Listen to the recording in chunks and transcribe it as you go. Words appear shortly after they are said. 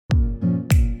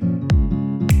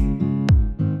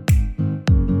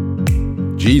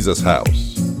Jesus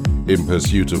House, in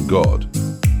pursuit of God,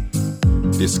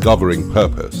 discovering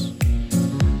purpose,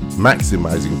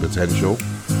 maximizing potential,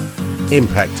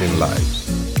 impacting lives.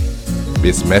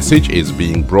 This message is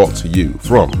being brought to you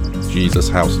from Jesus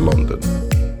House London.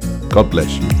 God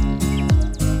bless you.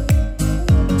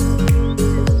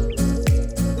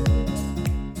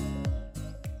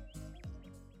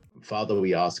 Father,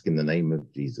 we ask in the name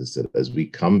of Jesus that as we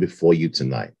come before you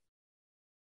tonight,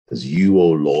 as you, O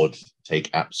Lord, take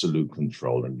absolute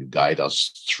control and you guide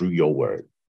us through your word,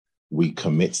 we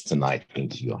commit tonight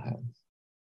into your hands.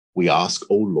 We ask,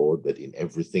 O Lord, that in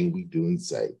everything we do and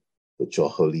say, that your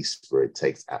Holy Spirit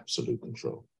takes absolute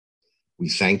control. We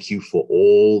thank you for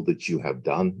all that you have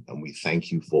done, and we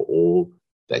thank you for all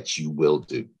that you will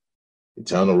do.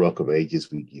 Eternal Rock of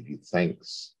Ages, we give you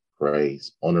thanks,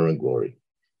 praise, honor, and glory.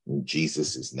 In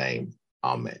Jesus' name,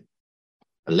 amen.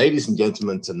 And ladies and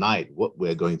gentlemen, tonight, what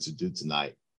we're going to do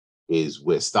tonight is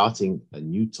we're starting a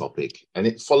new topic, and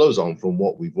it follows on from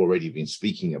what we've already been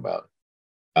speaking about.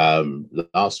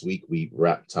 Last week, we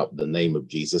wrapped up the name of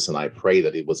Jesus, and I pray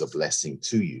that it was a blessing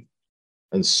to you.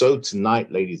 And so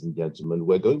tonight, ladies and gentlemen,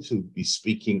 we're going to be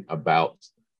speaking about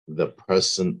the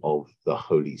person of the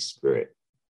Holy Spirit.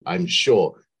 I'm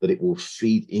sure that it will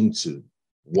feed into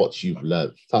what you've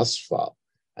learned thus far,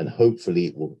 and hopefully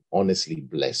it will honestly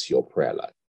bless your prayer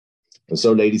life. And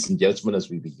so, ladies and gentlemen, as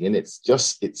we begin,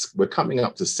 we're coming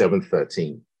up to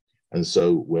 7:13. And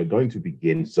so we're going to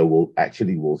begin. So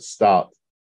we'll start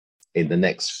in the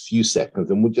next few seconds,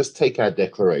 and we'll just take our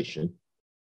declaration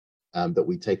that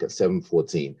we take at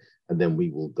 7:14, and then we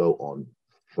will go on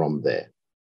from there.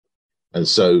 And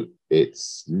so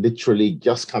it's literally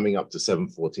just coming up to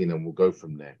 7:14, and we'll go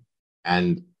from there.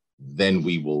 And then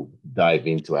we will dive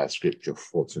into our scripture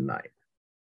for tonight.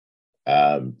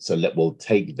 We'll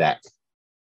take that.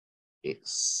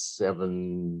 It's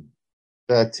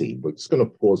 7:30. We're just going to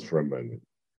pause for a moment,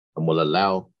 and we'll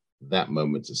allow that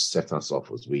moment to set us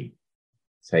off as we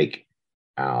take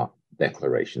our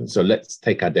declaration. So let's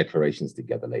take our declarations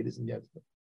together, ladies and gentlemen.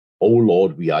 O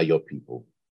Lord, we are your people,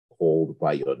 called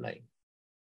by your name.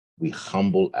 We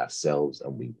humble ourselves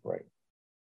and we pray.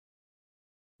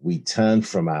 We turn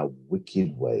from our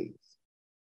wicked ways.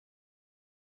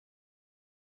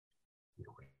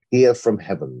 Hear from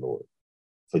heaven, Lord.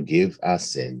 Forgive our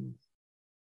sins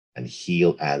and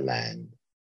heal our land.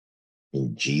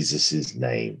 In Jesus'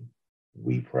 name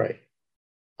we pray.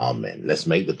 Amen. Let's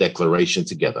make the declaration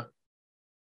together.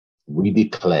 We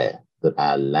declare that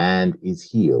our land is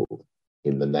healed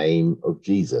in the name of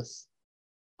Jesus.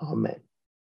 Amen.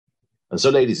 And so,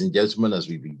 ladies and gentlemen, as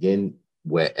we begin,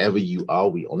 wherever you are,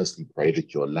 we honestly pray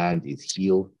that your land is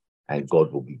healed and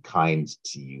God will be kind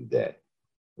to you there.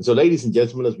 And so, ladies and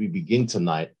gentlemen, as we begin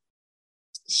tonight,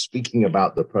 speaking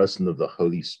about the person of the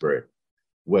Holy Spirit,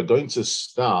 we're going to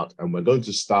start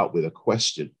with a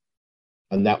question,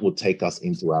 and that will take us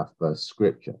into our first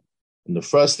scripture. And the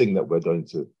first thing that we're going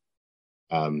to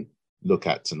look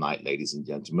at tonight, ladies and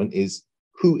gentlemen, is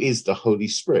who is the Holy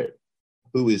Spirit?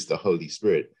 Who is the Holy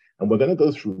Spirit? And we're going to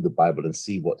go through the Bible and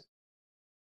see what.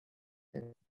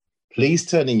 Please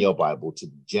turn in your Bible to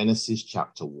Genesis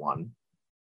chapter 1.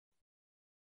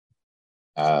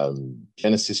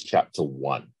 Genesis chapter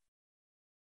 1.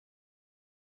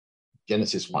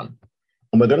 Genesis 1.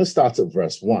 And we're going to start at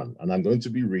verse 1, and I'm going to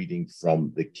be reading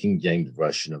from the King James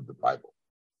Version of the Bible.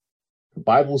 The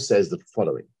Bible says the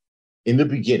following. In the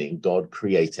beginning, God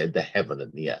created the heaven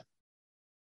and the earth.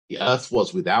 The earth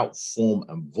was without form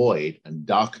and void, and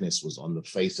darkness was on the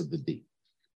face of the deep.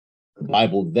 The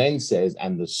Bible then says,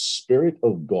 and the Spirit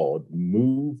of God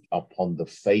moved upon the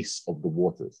face of the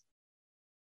waters.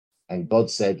 And God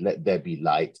said, let there be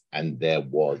light, and there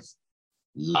was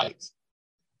light.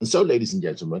 And so, ladies and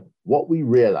gentlemen, what we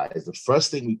realize, the first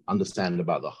thing we understand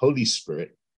about the Holy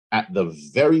Spirit, at the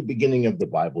very beginning of the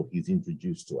Bible, he's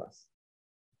introduced to us.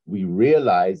 We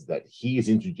realize that he is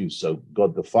introduced. So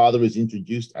God the Father is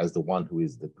introduced as the one who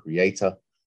is the creator.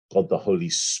 God the Holy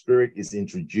Spirit is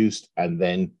introduced, and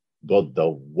then God the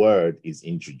Word is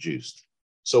introduced.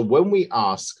 So when we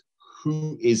ask,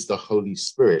 who is the Holy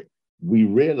Spirit, we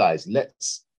realize,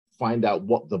 let's find out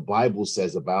what the Bible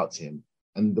says about him.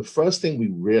 And the first thing we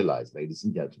realize, ladies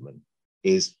and gentlemen,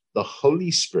 is the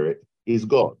Holy Spirit is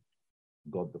God.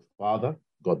 God the Father,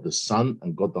 God the Son,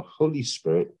 and God the Holy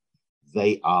Spirit,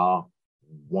 they are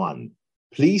one.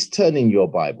 Please turn in your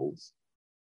Bibles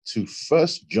to 1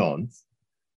 John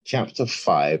chapter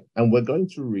 5, and we're going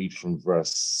to read from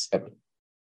verse 7.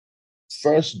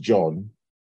 1 John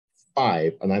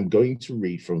 5, and I'm going to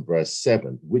read from verse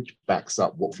 7, which backs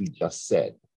up what we just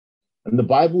said. And the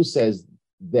Bible says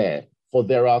there, For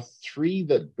there are three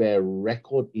that bear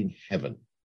record in heaven: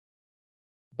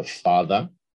 the Father,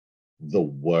 the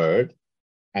Word,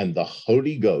 and the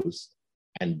Holy Ghost,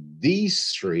 and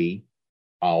these three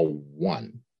are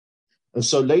one. And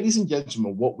so, ladies and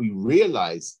gentlemen, what we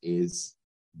realize is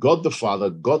God the Father,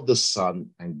 God the Son,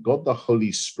 and God the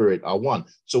Holy Spirit are one.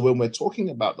 So when we're talking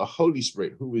about the Holy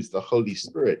Spirit, who is the Holy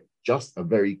Spirit, just a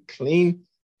very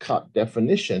clean-cut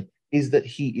definition is that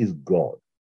he is God.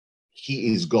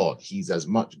 He is God. He's as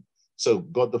much. So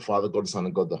God the Father, God the Son,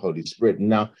 and God the Holy Spirit.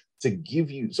 Now, to give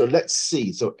you, so let's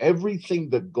see. So everything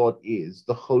that God is,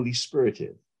 the Holy Spirit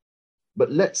is.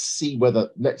 But let's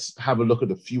have a look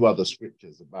at a few other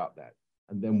scriptures about that.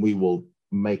 And then we will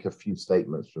make a few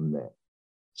statements from there.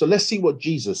 So let's see what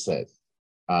Jesus says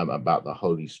about the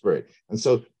Holy Spirit. And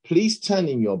so please turn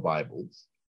in your Bibles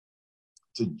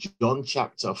to John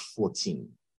chapter 14.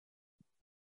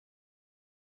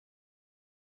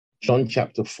 John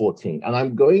chapter 14. And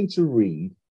I'm going to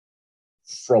read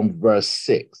from verse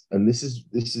 6.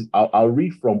 And I'll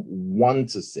read from 1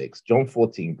 to 6. John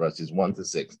 14, verses 1 to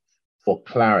 6 for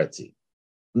clarity.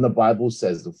 And the Bible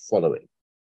says the following: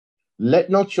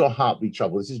 Let not your heart be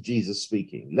troubled. This is Jesus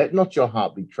speaking. Let not your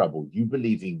heart be troubled. You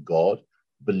believe in God,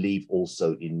 believe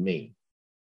also in me.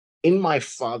 In my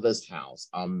Father's house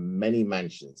are many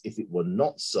mansions. If it were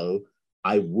not so,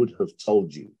 I would have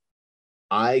told you.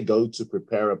 I go to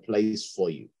prepare a place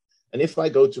for you. And if I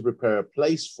go to prepare a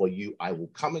place for you, I will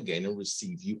come again and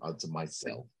receive you unto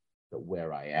myself, that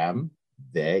where I am,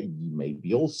 there ye may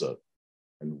be also.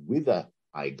 And whither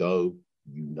I go,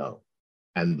 you know,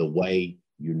 and the way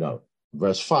you know.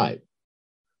 Verse 5,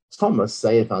 Thomas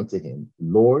saith unto him,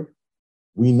 Lord,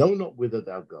 we know not whither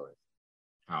thou goest.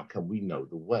 How can we know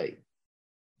the way?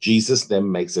 Jesus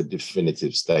then makes a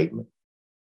definitive statement.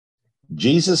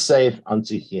 Jesus saith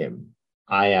unto him,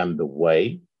 I am the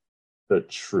way, the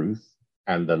truth,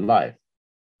 and the life.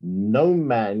 No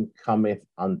man cometh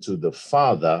unto the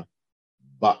Father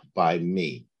but by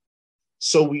me.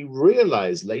 So we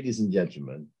realize, ladies and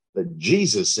gentlemen, that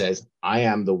Jesus says, I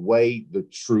am the way, the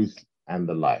truth, and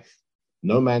the life.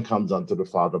 No man comes unto the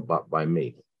Father but by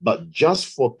me. But just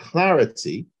for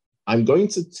clarity, I'm going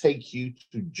to take you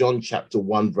to John chapter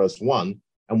 1, verse 1,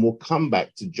 and we'll come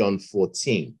back to John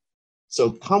 14.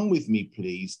 So come with me,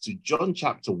 please, to John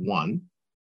chapter 1,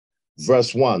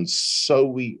 verse 1.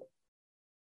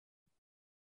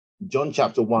 John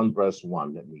chapter 1, verse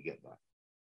 1. Let me get that.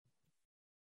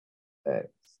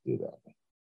 Let's do that.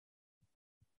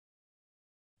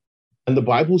 And the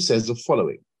Bible says the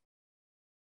following: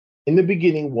 In the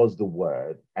beginning was the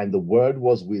Word, and the Word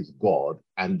was with God,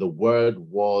 and the Word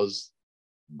was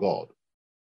God.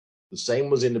 The same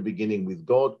was in the beginning with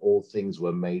God. All things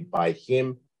were made by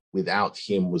him. Without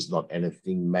him was not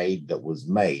anything made that was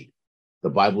made. The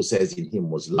Bible says, in him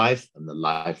was life, and the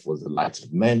life was the light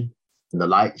of men. And the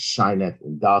light shineth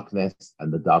in darkness,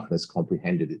 and the darkness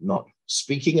comprehended it not.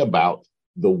 Speaking about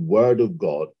the Word of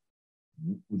God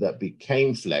that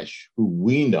became flesh, who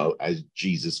we know as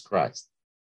Jesus Christ.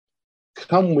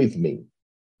 Come with me,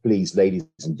 please, ladies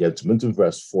and gentlemen, to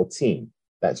verse 14.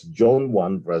 That's John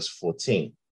 1, verse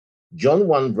 14. John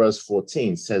 1, verse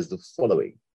 14 says the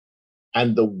following: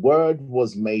 And the Word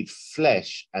was made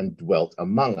flesh and dwelt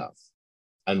among us,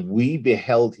 and we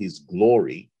beheld his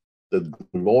glory, the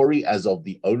glory as of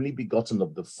the only begotten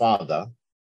of the Father,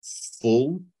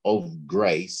 full of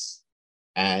grace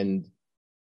and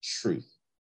truth.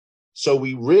 So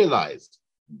we realized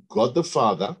God the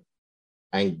Father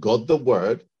and God the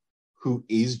Word, who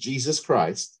is Jesus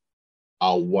Christ,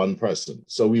 are one person.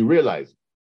 So we realize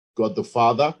God the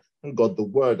Father and God the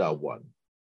Word are one.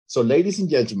 So ladies and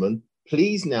gentlemen,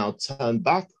 please now turn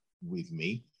back with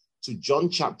me to John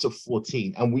chapter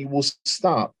 14, and we will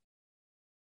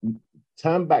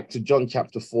turn back to John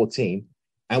chapter 14,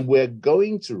 and we're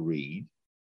going to read.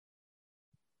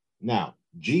 Now,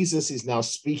 Jesus is now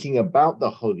speaking about the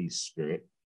Holy Spirit,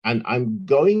 and I'm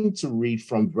going to read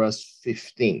from verse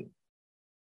 15.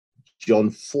 John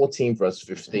 14, verse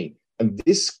 15. And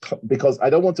this, because I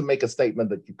don't want to make a statement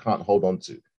that you can't hold on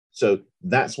to. So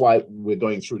that's why we're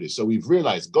going through this. So we've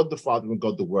realized God the Father and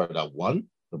God the Word are one.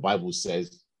 The Bible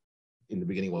says, in the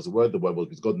beginning was the Word was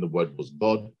with God, and the Word was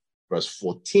God. Verse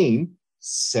 14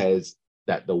 says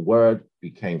that the Word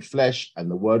became flesh, and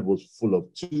the Word was full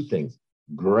of two things: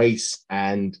 grace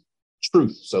and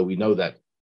truth. So we know that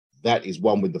that is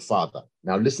one with the Father.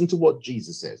 Now listen to what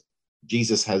Jesus says.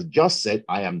 Jesus has just said,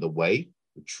 I am the way,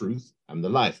 the truth, and the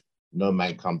life. No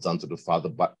man comes unto the Father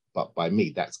but by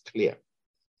me. That's clear.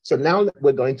 So now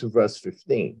we're going to verse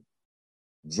 15.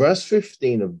 Verse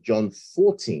 15 of John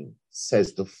 14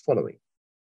 says the following: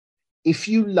 If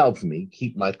you love me,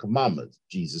 keep my commandments,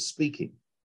 Jesus speaking.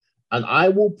 And I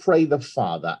will pray the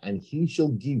Father, and he shall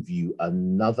give you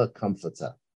another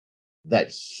comforter, that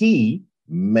he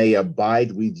may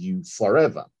abide with you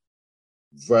forever.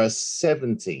 Verse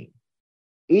 17,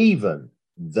 even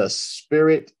the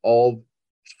Spirit of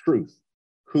truth,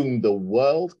 whom the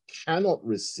world cannot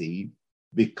receive,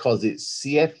 because it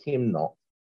seeth him not,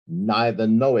 neither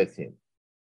knoweth him.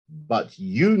 But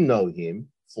you know him,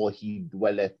 for he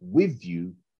dwelleth with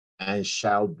you and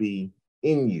shall be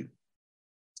in you.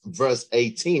 Verse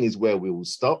 18 is where we will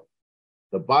stop.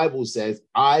 The Bible says,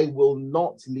 I will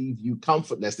not leave you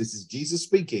comfortless. This is Jesus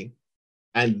speaking.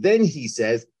 And then he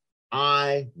says,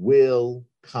 I will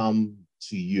come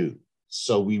to you.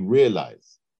 So we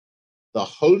realize the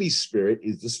Holy Spirit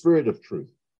is the Spirit of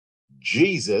truth.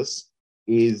 Jesus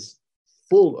is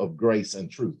full of grace and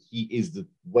truth. He is the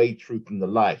way, truth, and the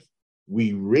life.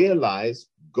 We realize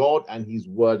God and his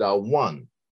word are one.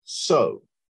 So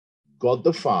God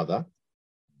the Father,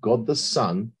 God the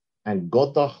Son, and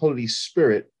God the Holy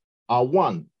Spirit are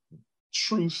one.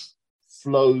 Truth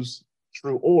flows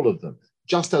through all of them,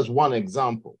 just as one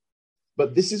example.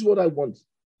 But this is what I want.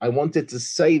 I wanted to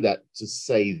say that to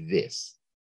say this.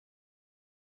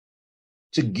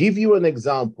 To give you an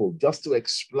example, just to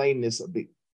explain this a bit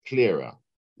clearer,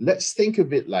 let's think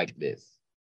of it like this.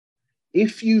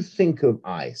 If you think of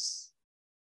ice,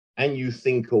 and you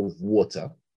think of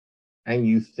water, and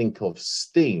you think of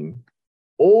steam,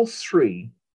 all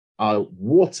three are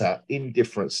water in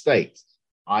different states.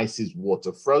 Ice is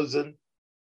water frozen.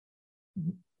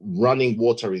 Running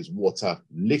water is water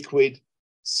liquid.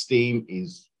 Steam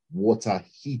is water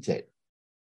heated.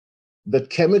 The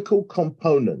chemical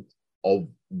component of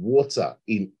water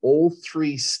in all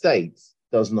three states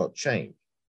does not change.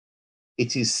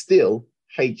 It is still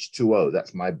H2O.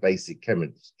 That's my basic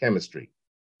chemistry.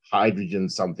 Hydrogen,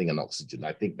 something, and oxygen.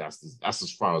 I think that's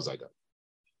as far as I go.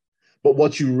 But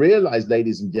what you realize,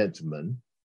 ladies and gentlemen,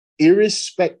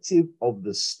 irrespective of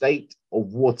the state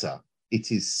of water,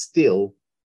 it is still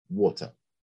water.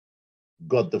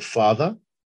 God the Father,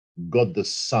 God the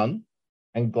Son,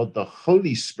 and God the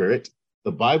Holy Spirit,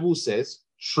 the Bible says,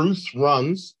 truth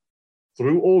runs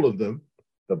through all of them.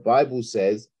 The Bible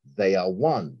says they are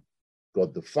one.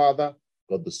 God the Father,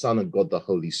 God the Son, and God the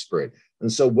Holy Spirit.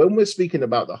 And so when we're speaking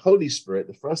about the Holy Spirit,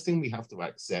 the first thing we have to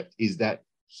accept is that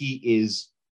he is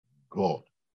God.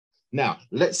 Now,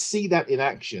 let's see that in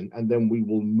action, and then we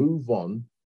will move on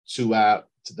to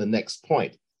the next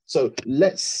point. So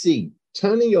let's see.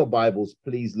 Turning your Bibles,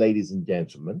 please, ladies and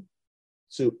gentlemen,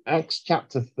 to Acts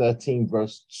chapter 13,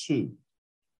 verse 2.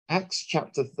 Acts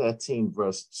chapter 13,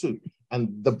 verse 2.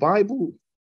 And the Bible,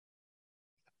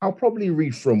 I'll probably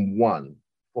read from 1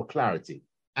 for clarity.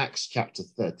 Acts chapter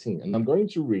 13. And I'm going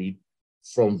to read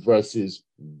from verses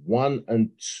 1 and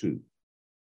 2.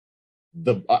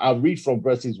 I'll read from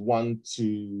verses 1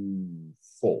 to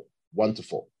 4. 1 to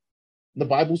 4. The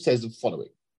Bible says the following.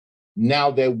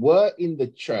 Now there were in the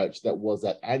church that was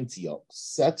at Antioch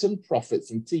certain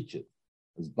prophets and teachers,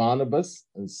 as Barnabas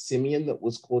and Simeon that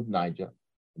was called Niger,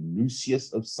 and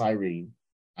Lucius of Cyrene,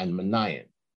 and Manaen,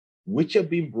 which had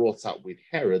been brought up with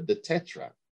Herod the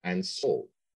Tetrarch and Saul.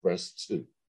 Verse 2.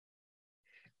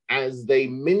 As they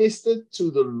ministered to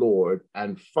the Lord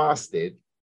and fasted,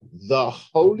 the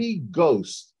Holy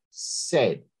Ghost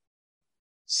said,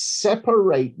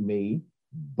 separate me,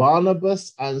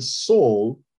 Barnabas and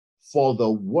Saul, for the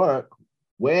work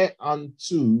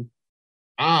whereunto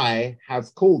I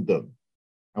have called them.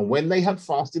 And when they had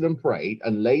fasted and prayed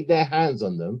and laid their hands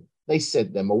on them, they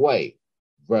sent them away.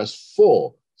 Verse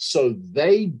 4, so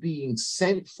they being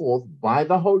sent forth by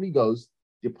the Holy Ghost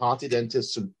departed unto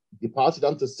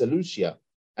Seleucia,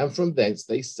 and from thence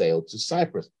they sailed to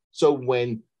Cyprus. So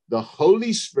when the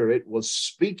Holy Spirit was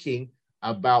speaking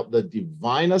about the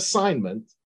divine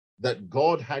assignment that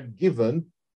God had given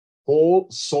Paul,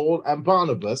 Saul, and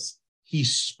Barnabas, he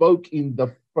spoke in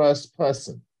the first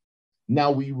person.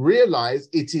 Now we realize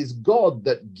it is God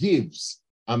that gives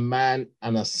a man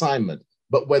an assignment.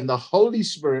 But when the Holy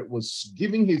Spirit was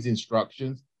giving his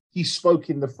instructions, he spoke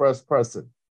in the first person.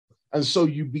 And so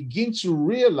you begin to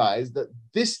realize that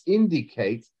this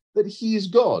indicates that he is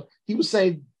God. He was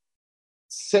saying,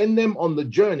 send them on the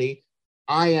journey.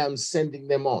 I am sending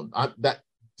them on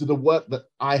to the work that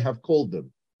I have called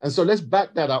them. And so let's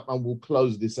back that up and we'll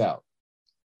close this out.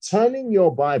 Turning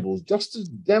your Bibles just to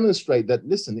demonstrate that,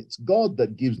 listen, it's God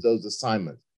that gives those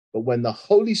assignments. But when the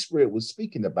Holy Spirit was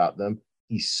speaking about them,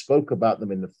 he spoke about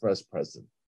them in the first person.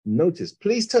 Notice,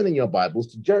 please turn in your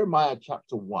Bibles to Jeremiah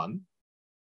chapter 1,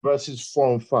 verses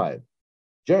 4 and 5.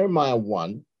 Jeremiah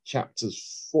 1,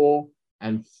 chapters 4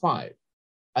 and 5.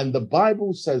 And the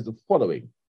Bible says the following: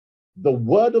 the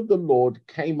word of the Lord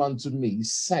came unto me,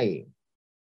 saying,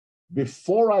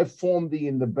 before I formed thee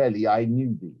in the belly, I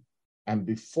knew thee. And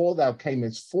before thou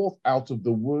camest forth out of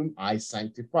the womb, I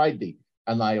sanctified thee.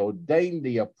 And I ordained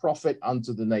thee a prophet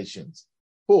unto the nations.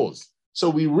 Pause. So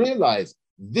we realize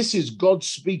this is God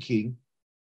speaking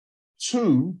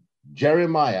to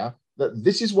Jeremiah, that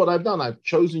this is what I've done. I've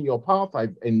chosen your path.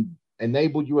 I've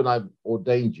enabled you and I've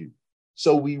ordained you.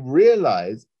 So we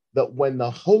realize that when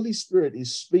the Holy Spirit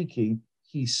is speaking,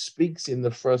 he speaks in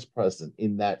the first person,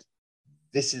 in that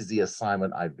this is the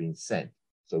assignment I've been sent.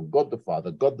 So God the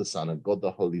Father, God the Son, and God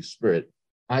the Holy Spirit,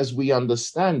 as we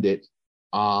understand it,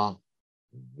 are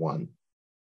one.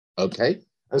 Okay?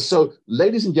 And so,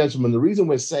 ladies and gentlemen, the reason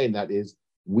we're saying that is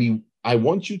I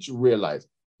want you to realize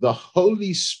the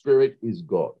Holy Spirit is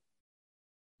God.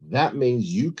 That means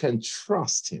you can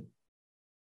trust him.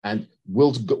 And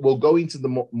we'll go into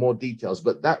the more details,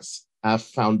 but that's our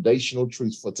foundational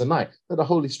truth for tonight, that the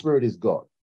Holy Spirit is God.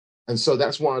 And so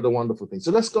that's one of the wonderful things.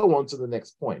 So let's go on to the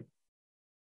next point.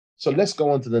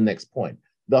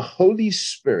 The Holy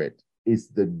Spirit is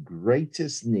the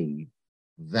greatest need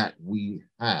that we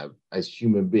have as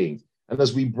human beings. And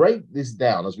as we break this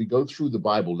down, as we go through the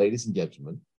Bible, ladies and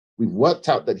gentlemen, we've worked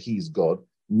out that he's God.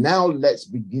 Now let's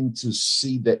begin to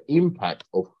see the impact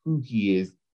of who he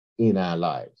is in our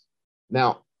lives.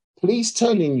 Now, please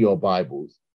turn in your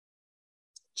Bibles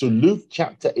to Luke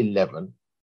chapter 11,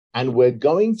 and we're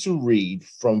going to read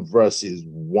from verses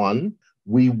 1.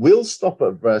 We will stop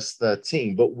at verse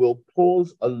 13, but we'll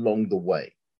pause along the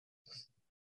way.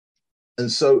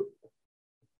 And so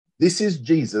this is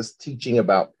Jesus teaching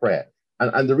about prayer.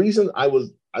 And the reason I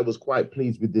was quite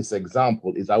pleased with this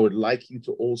example is I would like you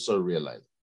to also realize,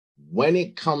 when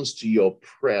it comes to your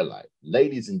prayer life,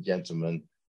 ladies and gentlemen,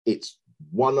 it's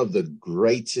one of the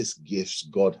greatest gifts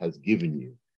God has given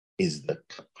you, is the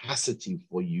capacity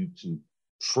for you to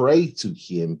pray to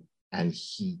him and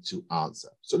he to answer.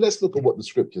 So let's look at what the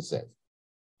scripture says,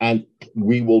 and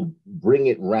we will bring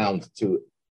it round to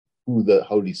who the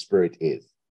Holy Spirit is.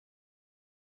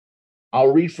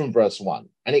 I'll read from verse 1.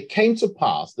 And it came to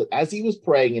pass that as he was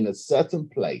praying in a certain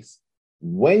place,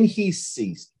 when he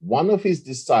ceased, one of his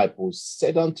disciples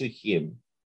said unto him,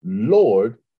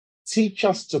 Lord, teach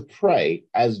us to pray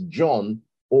as John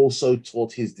also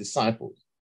taught his disciples.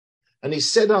 And he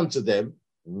said unto them,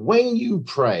 when you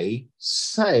pray,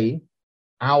 say,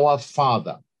 Our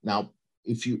Father. Now,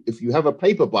 if you have a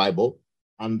paper Bible,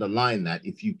 underline that.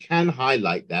 If you can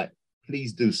highlight that,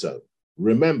 please do so.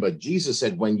 Remember, Jesus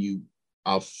said when you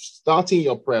are starting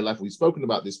your prayer life, we've spoken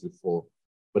about this before,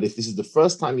 but if this is the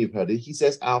first time you've heard it, he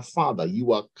says, Our Father.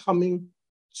 You are coming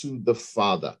to the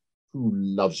Father who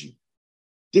loves you.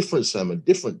 Different sermon,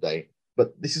 different day,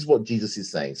 but this is what Jesus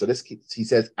is saying. So he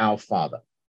says, Our Father.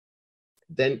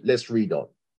 Then let's read on.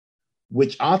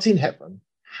 Which art in heaven,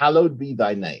 hallowed be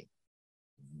thy name.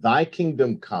 Thy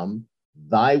kingdom come,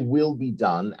 thy will be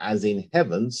done, as in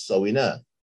heaven, so in earth.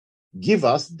 Give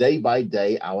us day by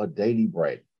day our daily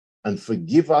bread, and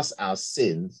forgive us our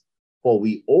sins, for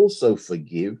we also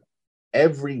forgive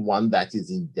everyone that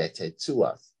is indebted to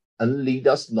us. And lead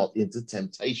us not into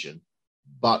temptation,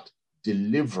 but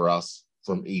deliver us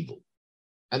from evil.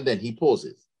 And then he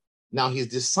pauses. Now his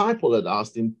disciple had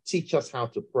asked him, teach us how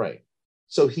to pray.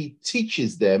 So he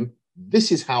teaches them,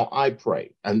 this is how I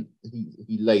pray. And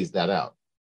he lays that out.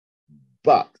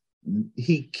 But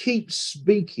he keeps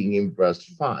speaking in verse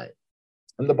 5.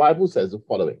 And the Bible says the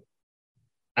following.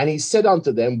 And he said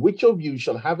unto them, which of you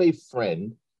shall have a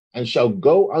friend, and shall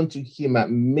go unto him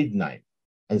at midnight,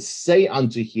 and say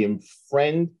unto him,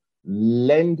 friend,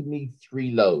 lend me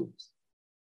 3 loaves.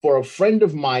 For a friend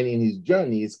of mine in his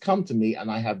journey is come to me,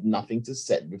 and I have nothing to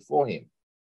set before him.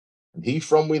 And he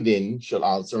from within shall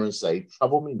answer and say,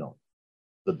 trouble me not.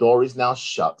 The door is now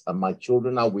shut, and my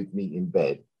children are with me in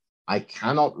bed. I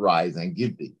cannot rise and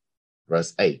give thee.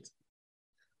 Verse 8.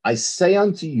 I say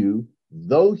unto you,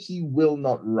 though he will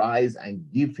not rise and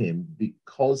give him,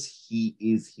 because he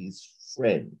is his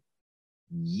friend,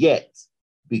 yet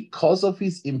because of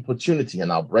his importunity,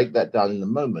 and I'll break that down in a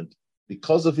moment,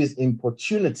 because of his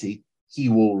importunity, he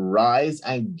will rise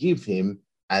and give him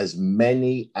as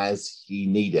many as he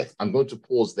needeth. I'm going to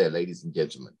pause there, ladies and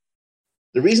gentlemen.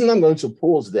 The reason I'm going to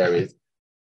pause there is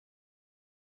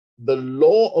the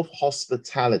law of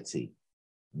hospitality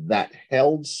that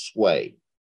held sway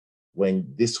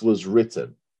when this was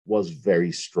written was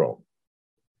very strong.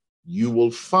 You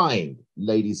will find,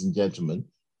 ladies and gentlemen,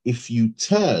 if you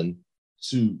turn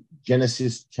to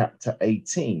Genesis chapter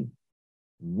 18,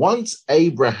 once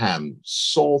Abraham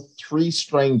saw 3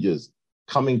 strangers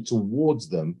coming towards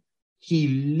them,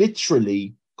 he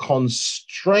literally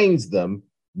constrains them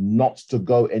not to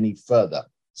go any further.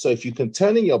 So if you can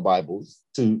turn in your Bibles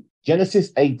to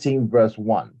Genesis 18, verse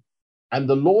 1. And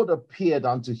the Lord appeared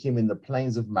unto him in the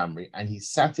plains of Mamre, and he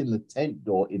sat in the tent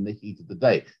door in the heat of the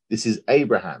day. This is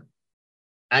Abraham.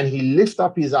 And he lifted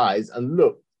up his eyes and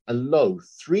looked, and lo,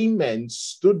 3 men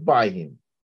stood by him.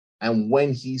 And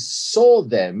when he saw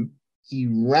them, he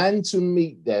ran to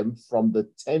meet them from the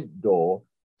tent door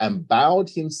and bowed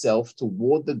himself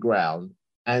toward the ground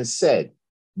and said,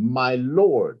 My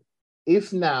Lord,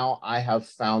 if now I have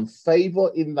found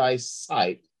favor in thy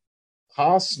sight,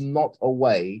 pass not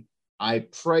away, I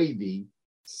pray thee,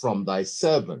 from thy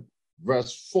servant.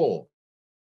 Verse 4,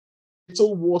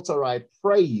 little water, I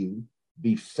pray you,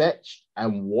 be fetched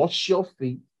and wash your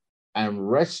feet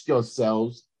and rest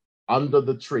yourselves under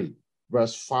the tree.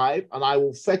 Verse 5, and I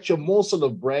will fetch a morsel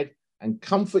of bread and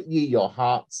comfort ye your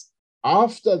hearts.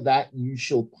 After that you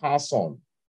shall pass on.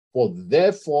 For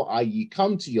therefore are ye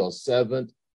come to your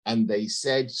servant. And they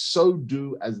said, so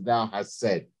do as thou hast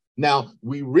said. Now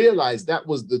we realize that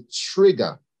was the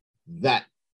trigger that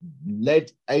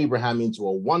led Abraham into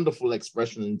a wonderful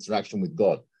expression and interaction with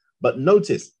God. But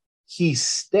notice, he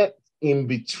stepped in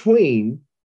between.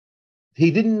 He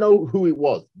didn't know who it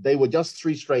was. They were just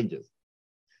 3 strangers.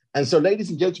 And so, ladies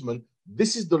and gentlemen,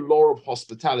 this is the law of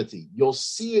hospitality. You'll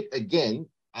see it again,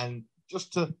 and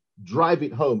just to drive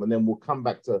it home, and then we'll come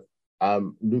back to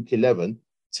Luke 11.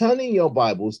 Turn in your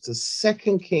Bibles to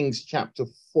 2 Kings chapter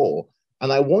 4,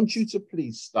 and I want you to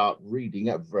please start reading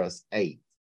at verse 8.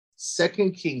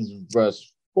 2 Kings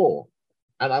verse 4,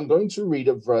 and I'm going to read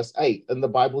at verse 8, and the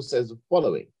Bible says the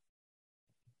following.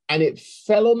 And it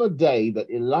fell on a day that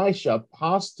Elisha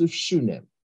passed to Shunem,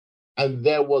 and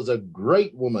there was a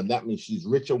great woman, that means she's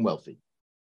rich and wealthy,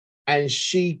 and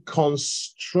she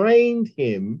constrained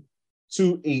him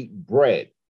to eat bread.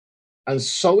 And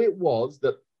so it was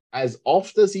that as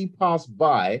oft as he passed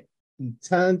by, he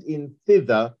turned in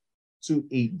thither to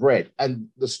eat bread. And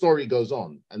the story goes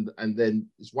on. And then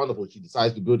it's wonderful. She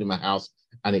decides to build him a house,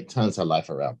 and it turns her life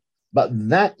around. But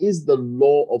that is the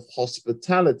law of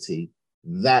hospitality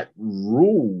that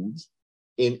rules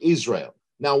in Israel.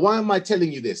 Now, why am I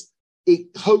telling you this?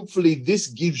 Hopefully this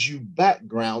gives you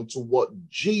background to what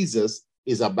Jesus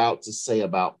is about to say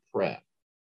about prayer.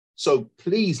 So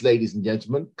please, ladies and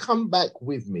gentlemen, come back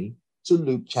with me to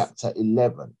Luke chapter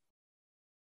 11,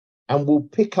 and we'll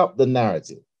pick up the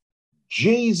narrative.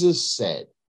 Jesus said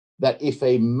that if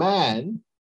a man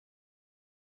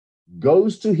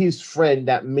goes to his friend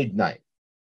at midnight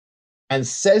and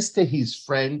says to his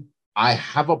friend, I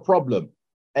have a problem.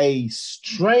 A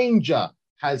stranger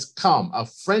has come, a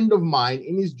friend of mine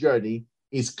in his journey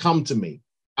is come to me,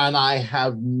 and I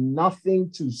have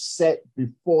nothing to set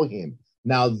before him.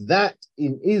 Now that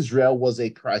in Israel was a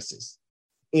crisis,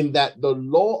 in that the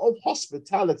law of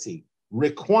hospitality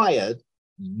required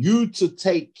you to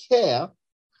take care,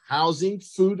 housing,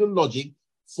 food, and lodging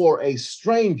for a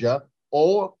stranger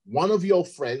or one of your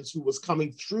friends who was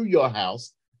coming through your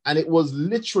house. And it was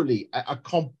literally a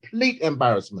complete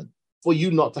embarrassment for you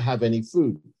not to have any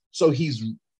food. So he's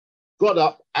got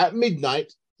up at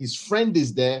midnight. His friend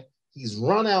is there. He's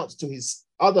run out to his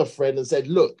other friend and said,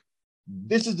 look,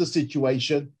 this is the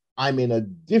situation. I'm in a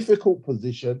difficult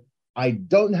position. I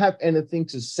don't have anything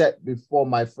to set before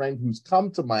my friend who's come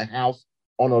to my house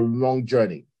on a long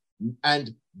journey.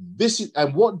 And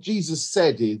what Jesus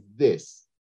said is this.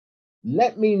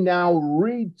 Let me now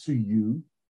read to you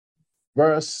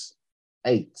verse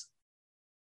 8.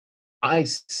 I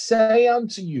say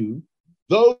unto you,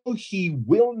 though he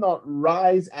will not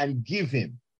rise and give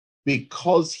him,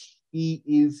 because he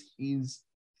is his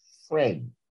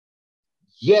friend,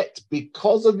 yet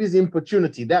because of his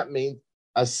importunity, that means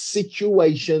a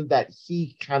situation that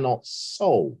he cannot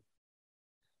solve,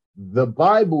 the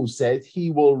Bible says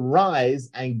he will rise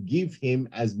and give him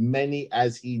as many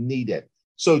as he needed.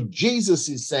 So Jesus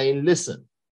is saying, listen,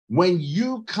 when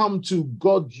you come to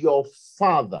God your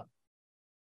Father,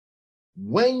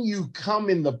 when you come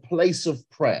in the place of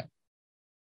prayer,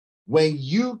 when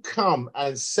you come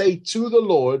and say to the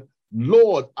Lord,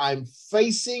 Lord, I'm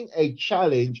facing a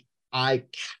challenge I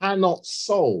cannot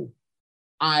solve.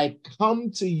 I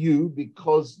come to you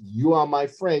because you are my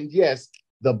friend. Yes,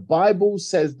 the Bible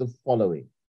says the following.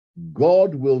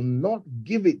 God will not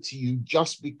give it to you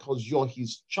just because you're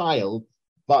his child,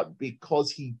 but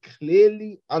because he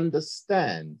clearly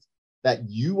understands that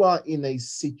you are in a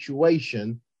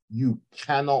situation you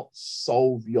cannot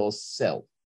solve yourself.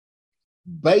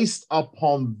 Based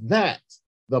upon that,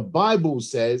 the Bible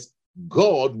says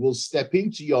God will step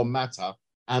into your matter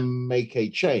and make a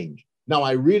change. Now,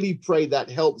 I really pray that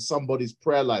helps somebody's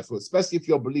prayer life, especially if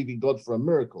you're believing God for a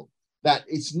miracle, that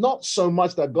it's not so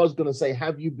much that God's going to say,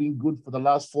 have you been good for the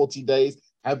last 40 days?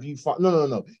 Have you fought?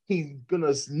 No. He's going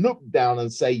to look down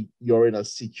and say, you're in a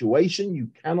situation you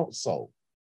cannot solve.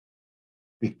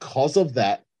 Because of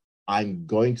that, I'm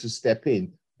going to step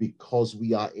in because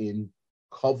we are in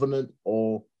covenant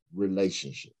or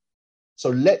relationship. So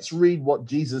let's read what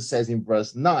Jesus says in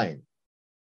verse 9.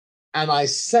 And I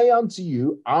say unto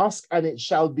you, ask and it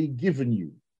shall be given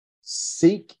you.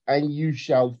 Seek and you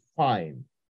shall find.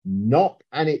 Knock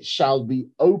and it shall be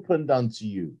opened unto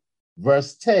you.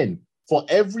 Verse 10, for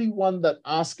everyone that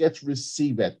asketh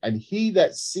receiveth, and he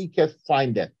that seeketh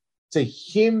findeth. To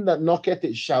him that knocketh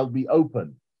it shall be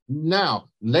opened. Now,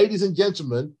 ladies and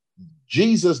gentlemen,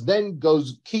 Jesus then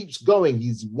keeps going.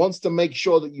 He wants to make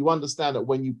sure that you understand that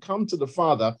when you come to the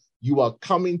Father, you are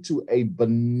coming to a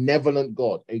benevolent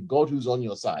God, a God who's on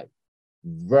your side.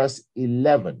 Verse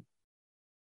 11,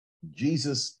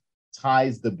 Jesus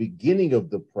ties the beginning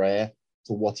of the prayer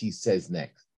to what he says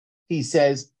next. He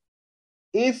says,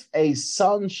 if a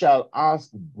son shall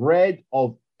ask bread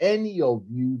of any of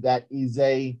you that is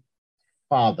a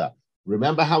father.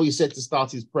 Remember how he said to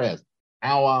start his prayers,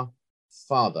 our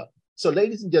Father. So,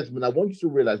 ladies and gentlemen, I want you to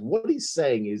realize what he's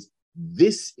saying is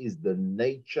this is the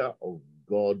nature of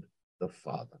God the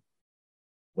Father.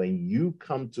 When you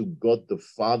come to God the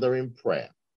Father in prayer,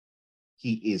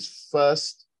 he is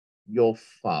first your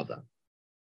Father,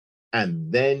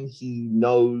 and then he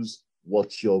knows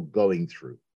what you're going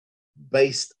through,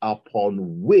 based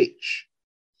upon which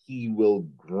he will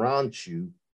grant you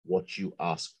what you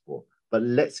ask for. But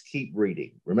let's keep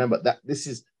reading. Remember that this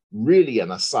is really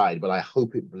an aside, but I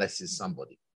hope it blesses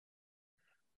somebody.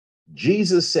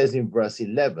 Jesus says in verse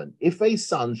 11, if a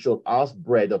son shall ask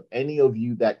bread of any of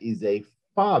you that is a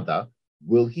father,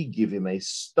 will he give him a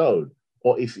stone?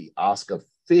 Or if he ask a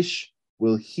fish,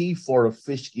 will he for a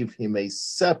fish give him a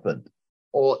serpent?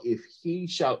 Or if he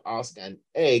shall ask an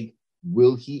egg,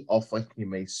 will he offer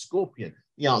him a scorpion?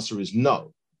 The answer is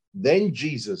no. Then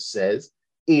Jesus says,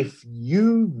 if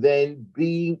you then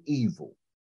being evil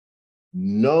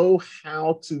know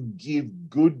how to give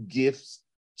good gifts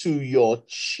to your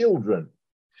children,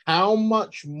 how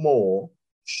much more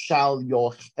shall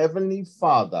your heavenly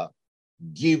Father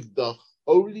give the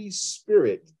Holy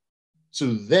Spirit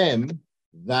to them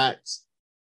that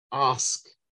ask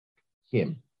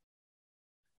him?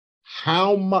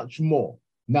 How much more?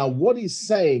 Now, what he's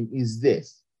saying is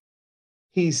this.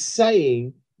 He's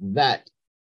saying that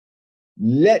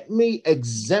let me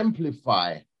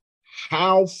exemplify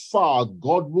how far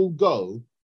God will go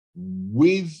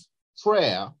with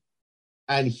prayer,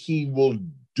 and he will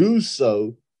do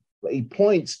so. He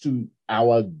points to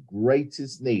our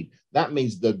greatest need. That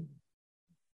means the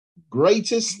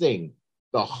greatest thing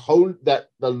that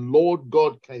the Lord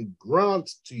God can grant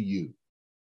to you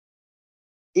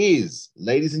is,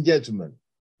 ladies and gentlemen,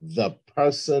 the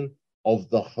person of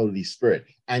the Holy Spirit.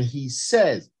 And he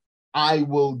says, I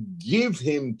will give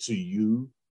him to you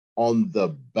on the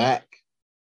back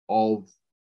of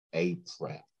a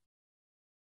prayer.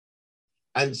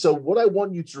 And so what I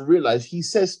want you to realize, he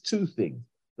says two things.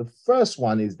 The first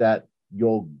one is that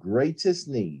your greatest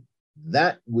need,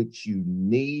 that which you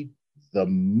need the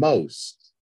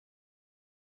most,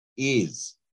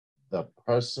 is the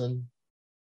person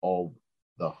of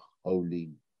the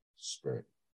Holy Spirit.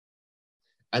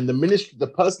 And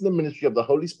the personal ministry of the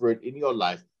Holy Spirit in your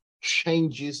life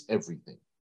changes everything.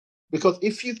 Because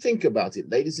if you think about it,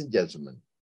 ladies and gentlemen,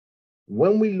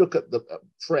 when we look at the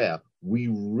prayer, we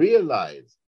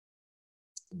realize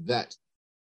that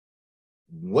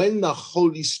when the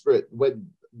Holy Spirit, when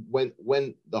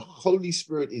the Holy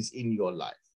Spirit is in your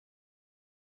life,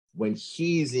 when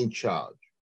he is in charge,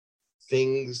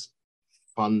 things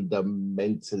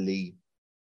fundamentally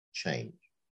change.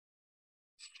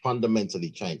 Fundamentally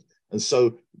change. And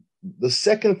so the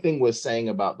second thing we're saying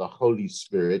about the Holy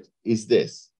Spirit is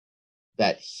this,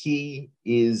 that he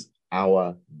is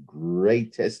our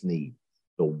greatest need,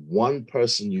 the one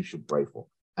person you should pray for.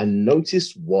 And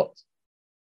notice what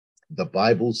the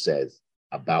Bible says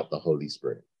about the Holy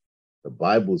Spirit. The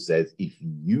Bible says, if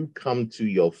you come to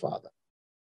your Father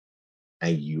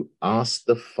and you ask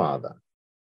the Father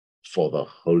for the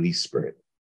Holy Spirit,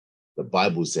 the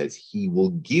Bible says he will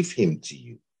give him to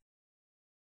you,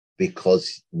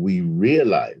 because we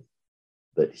realize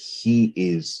that he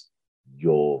is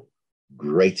your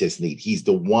greatest need. He's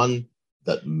the one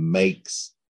that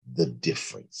makes the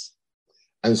difference.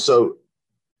 And so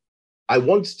I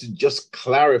want to just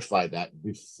clarify that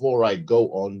before I go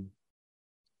on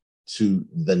to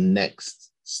the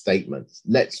next statement.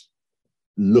 Let's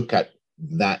look at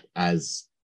that as,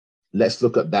 let's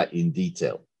look at that in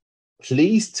detail.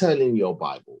 Please turn in your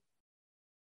Bible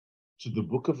to the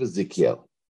book of Ezekiel,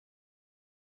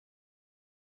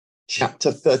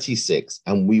 chapter 36,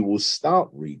 and we will start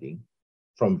reading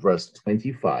from verse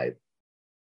 25.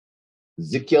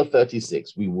 Ezekiel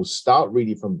 36, we will start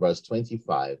reading from verse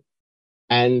 25,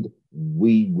 and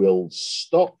we will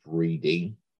stop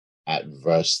reading at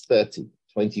verse 30,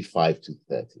 25 to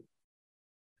 30.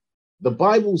 The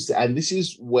Bible says, and this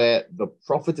is where the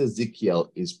prophet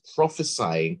Ezekiel is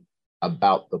prophesying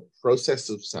about the process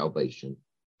of salvation,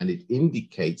 and it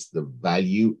indicates the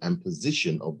value and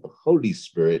position of the Holy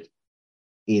Spirit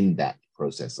in that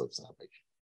process of salvation.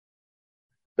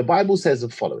 The Bible says the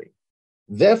following: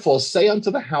 therefore say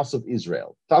unto the house of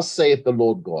Israel, thus saith the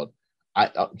Lord God,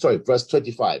 verse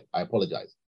 25, I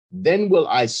apologize. Then will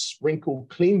I sprinkle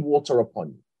clean water upon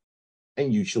you,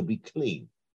 and you shall be clean.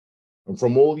 And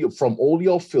from all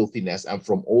your filthiness and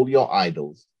from all your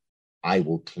idols, I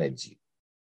will cleanse you.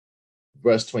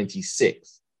 Verse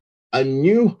 26, a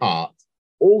new heart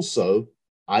also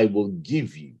I will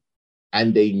give you,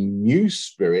 and a new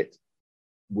spirit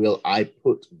will I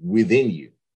put within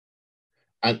you.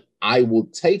 And I will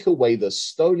take away the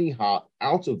stony heart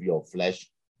out of your flesh,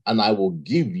 and I will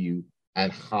give you an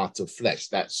heart of flesh.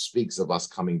 That speaks of us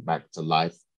coming back to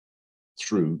life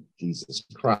through Jesus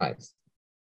Christ.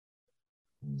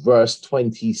 Verse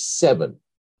 27,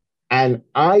 and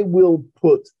I will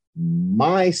put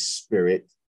my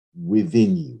spirit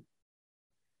within you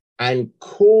and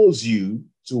cause you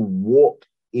to walk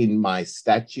in my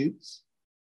statutes,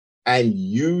 and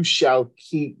you shall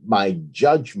keep my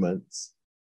judgments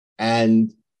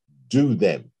and do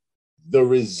them. The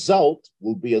result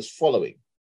will be as following.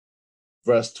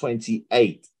 Verse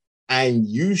 28, and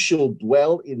you shall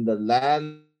dwell in the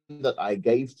land that I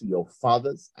gave to your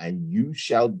fathers, and you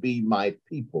shall be my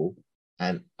people,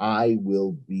 and I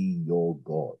will be your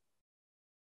God.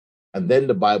 And then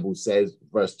the Bible says,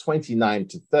 verse 29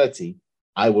 to 30,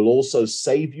 I will also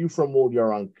save you from all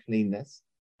your uncleanness,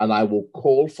 and I will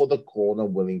call for the corn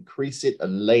and will increase it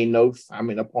and lay no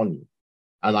famine upon you.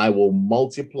 And I will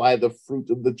multiply the fruit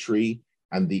of the tree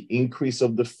and the increase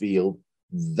of the field,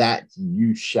 that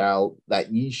ye shall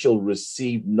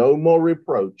receive no more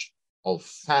reproach of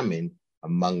famine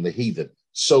among the heathen.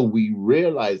 So we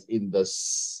realize in the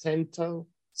central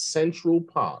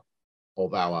part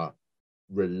of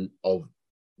of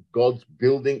God's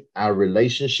building our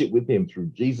relationship with him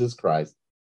through Jesus Christ,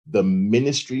 the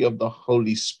ministry of the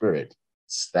Holy Spirit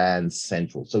stands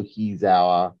central. So he's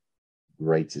our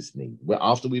greatest need. Well,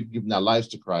 after we've given our lives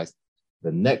to Christ,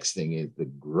 the next thing is the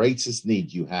greatest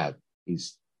need you have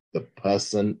is the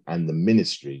person and the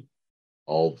ministry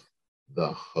of the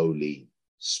Holy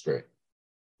Spirit.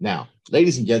 Now,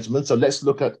 ladies and gentlemen, so let's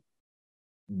look at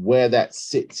where that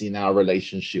sits in our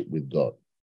relationship with God.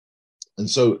 And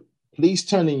so please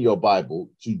turn in your Bible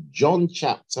to John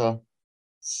chapter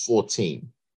 14,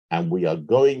 and we are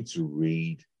going to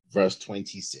read verse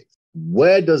 26.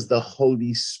 Where does the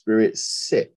Holy Spirit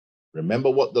sit? Remember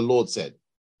what the Lord said: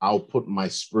 I'll put my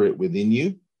spirit within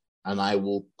you, and I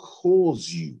will cause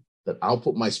you, that I'll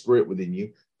put my spirit within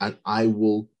you, and I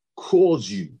will cause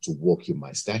you to walk in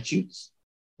my statutes,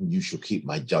 and you shall keep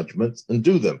my judgments and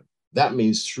do them. That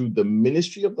means through the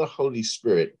ministry of the Holy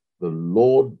Spirit, the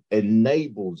Lord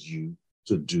enables you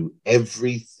to do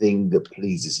everything that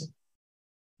pleases him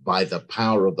by the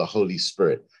power of the Holy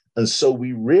Spirit. And so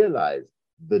we realize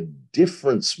the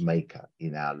difference maker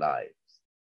in our lives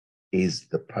is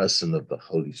the person of the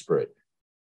Holy Spirit.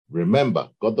 Remember,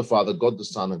 God the Father, God the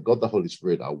Son, and God the Holy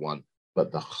Spirit are one,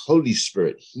 but the Holy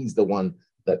Spirit, he's the one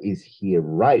that is here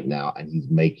right now, and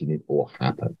he's making it all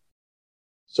happen.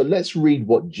 So let's read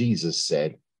what Jesus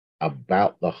said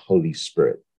about the Holy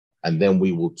Spirit, and then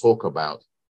we will talk about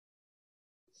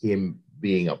him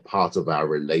being a part of our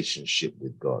relationship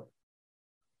with God.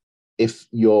 If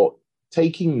you're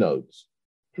taking notes,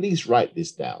 please write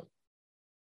this down.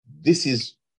 This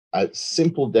is a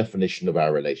simple definition of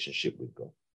our relationship with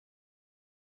God.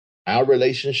 Our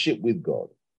relationship with God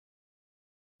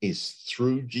is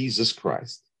through Jesus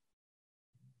Christ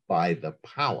by the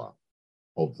power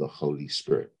of the Holy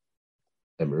Spirit.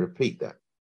 Let me repeat that.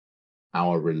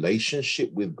 Our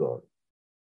relationship with God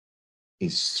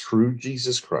is through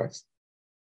Jesus Christ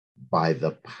by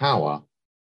the power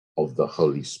of the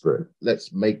Holy Spirit.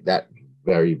 Let's make that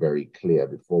very, very clear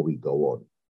before we go on.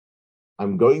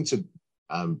 I'm going to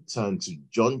turn to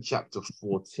John chapter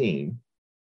 14,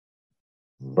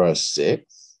 verse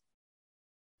 6,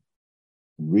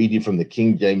 reading from the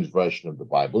King James Version of the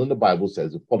Bible. And the Bible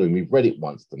says the following. We've read it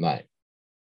once tonight.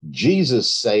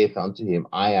 Jesus saith unto him,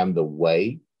 I am the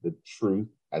way, the truth,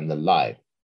 and the life.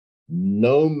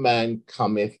 No man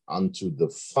cometh unto the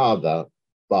Father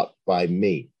but by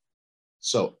me.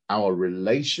 So our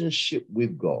relationship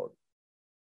with God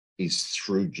is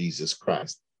through Jesus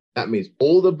Christ. That means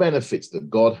all the benefits that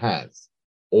God has,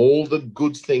 all the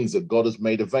good things that God has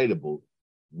made available,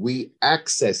 we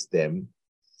access them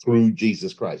through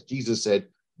Jesus Christ. Jesus said,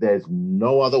 there's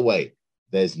no other way.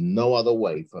 There's no other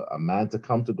way for a man to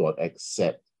come to God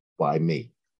except by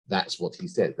me. That's what he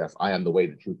says. That's I am the way,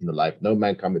 the truth, and the life. No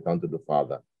man cometh unto the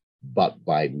Father but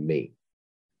by me.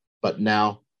 But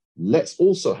now let's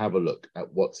also have a look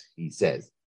at what he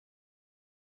says.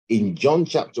 In John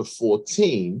chapter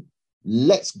 14,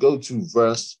 let's go to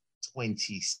verse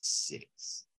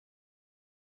 26.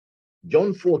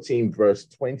 John 14, verse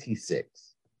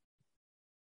 26.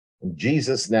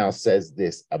 Jesus now says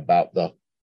this about the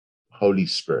Holy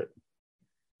Spirit.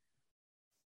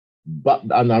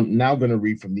 And I'm now going to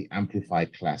read from the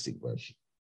Amplified Classic Version.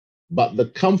 But the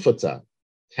Comforter,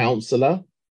 Counselor,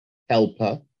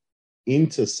 Helper,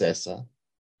 Intercessor,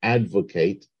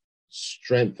 Advocate,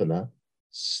 Strengthener,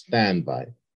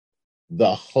 Standby,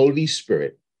 the Holy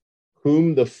Spirit,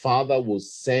 whom the Father will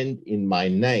send in my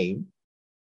name,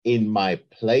 in my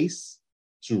place,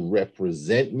 to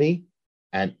represent me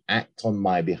and act on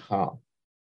my behalf.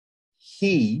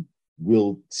 He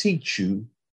will teach you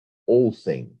all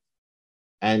things,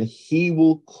 and he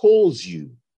will cause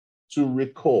you to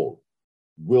recall,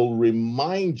 will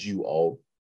remind you of,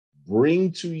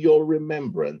 bring to your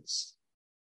remembrance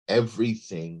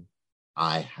everything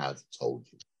I have told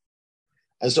you.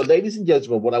 And so, ladies and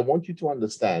gentlemen, what I want you to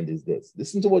understand is this.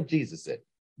 Listen to what Jesus said.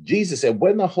 Jesus said,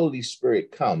 when the Holy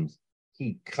Spirit comes,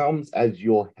 he comes as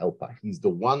your helper. He's the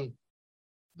one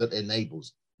that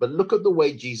enables. But look at the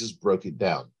way Jesus broke it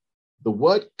down. The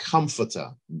word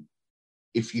comforter,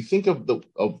 if you think of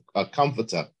a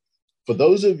comforter, for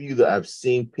those of you that have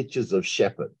seen pictures of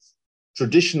shepherds,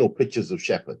 traditional pictures of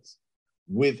shepherds,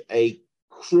 with a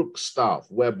crook staff,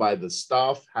 whereby the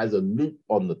staff has a loop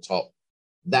on the top,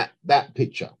 that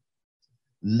picture.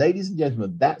 Ladies and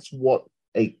gentlemen, that's what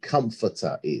a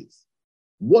comforter is.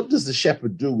 What does the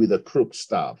shepherd do with a crook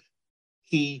staff?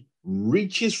 He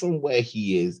reaches from where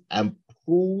he is and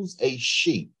pulls a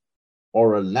sheep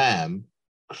or a lamb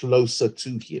closer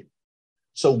to him.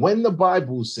 So when the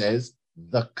Bible says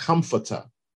the comforter,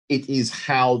 it is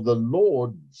how the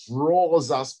Lord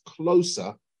draws us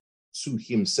closer to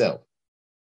himself.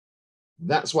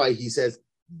 That's why he says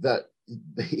that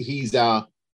he's our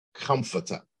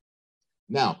comforter.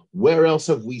 Now, where else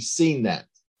have we seen that?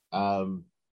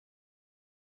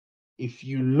 If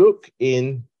you look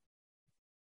in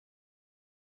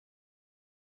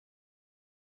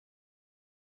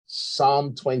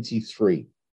Psalm 23,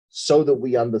 so that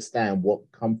we understand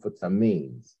what comforter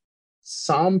means.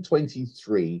 Psalm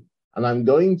 23, and I'm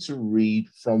going to read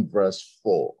from verse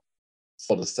 4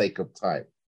 for the sake of time.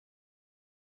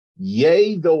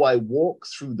 Yea, though I walk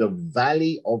through the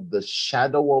valley of the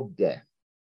shadow of death,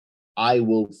 I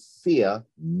will fear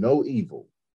no evil,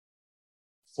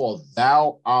 for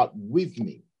thou art with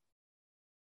me.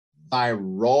 Thy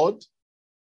rod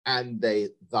and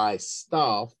thy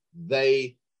staff,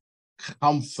 they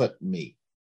comfort me.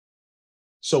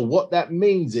 So what that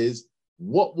means is,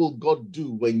 what will God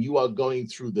do when you are going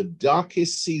through the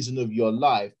darkest season of your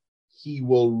life? He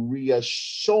will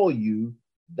reassure you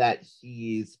that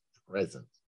he is present.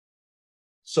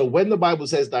 So when the Bible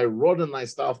says, thy rod and thy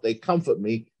staff, they comfort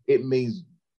me, it means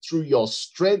through your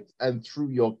strength and through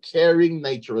your caring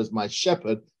nature as my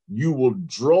shepherd, you will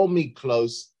draw me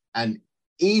close. And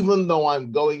even though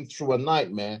I'm going through a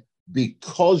nightmare,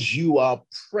 because you are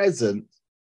present,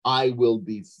 I will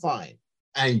be fine.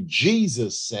 And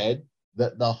Jesus said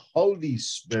that the Holy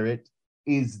Spirit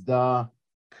is the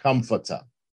comforter.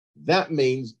 That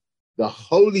means the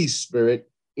Holy Spirit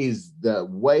is the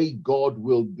way God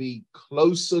will be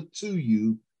closer to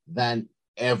you than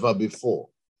ever before.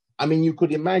 I mean, you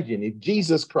could imagine if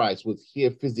Jesus Christ was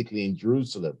here physically in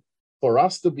Jerusalem, for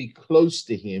us to be close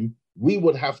to him, we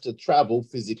would have to travel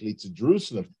physically to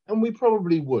Jerusalem. And we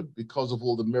probably would, because of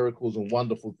all the miracles and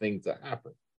wonderful things that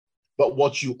happen. But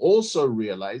what you also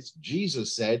realize,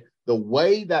 Jesus said, the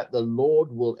way that the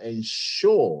Lord will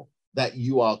ensure that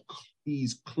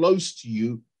he's close to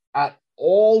you at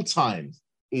all times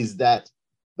is that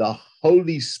the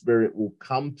Holy Spirit will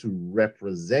come to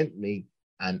represent me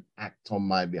and act on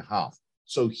my behalf.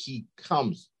 So he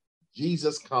comes,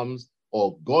 Jesus comes,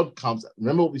 or God comes.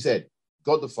 Remember what we said,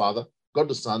 God the Father, God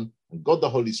the Son, and God the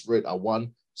Holy Spirit are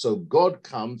one. So God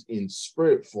comes in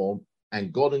spirit form,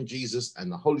 and God and Jesus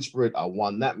and the Holy Spirit are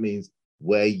one. That means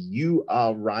where you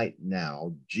are right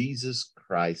now, Jesus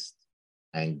Christ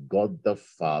and God the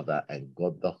Father and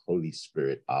God the Holy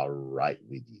Spirit are right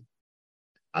with you.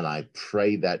 And I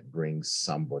pray that brings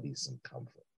somebody some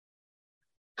comfort.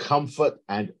 Comfort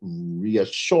and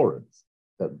reassurance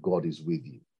that God is with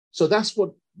you. So that's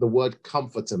what the word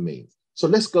comforter means. So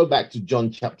let's go back to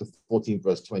John chapter 14,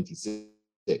 verse 26.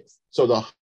 So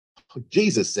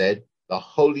Jesus said, the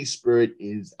Holy Spirit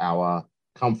is our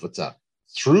comforter.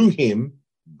 Through him,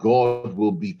 God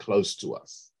will be close to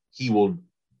us. He will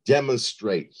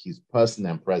demonstrate his person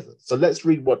and presence. So let's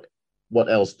read what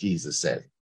else Jesus said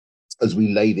as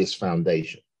we lay this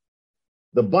foundation.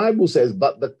 The Bible says,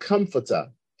 but the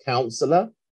comforter,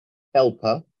 counselor,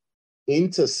 helper,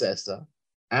 intercessor,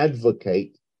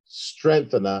 advocate,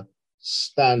 strengthener,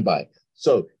 standby.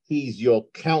 So he's your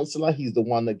counselor. He's the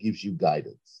one that gives you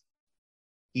guidance.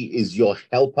 He is your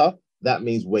helper. That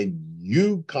means when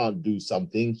you can't do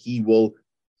something, he will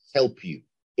help you.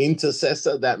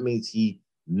 Intercessor, that means he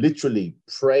literally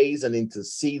prays and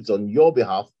intercedes on your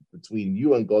behalf between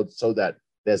you and God so that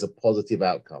there's a positive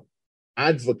outcome.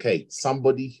 Advocate,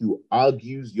 somebody who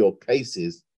argues your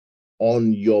cases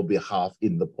on your behalf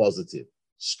in the positive.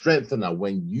 Strengthener,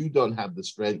 when you don't have the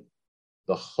strength,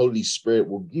 the Holy Spirit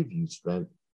will give you strength,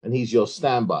 and he's your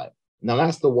standby. Now,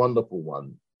 that's the wonderful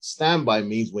one. Standby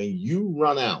means when you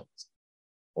run out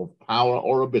of power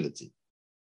or ability,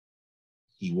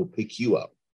 he will pick you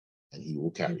up and he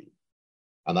will carry you.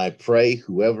 And I pray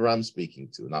whoever I'm speaking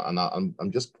to, and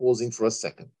I'm just pausing for a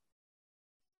second.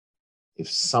 If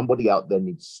somebody out there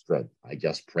needs strength, I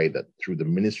just pray that through the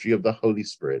ministry of the Holy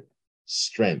Spirit,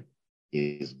 strength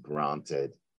is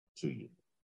granted to you.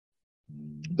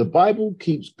 The Bible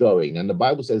keeps going, and the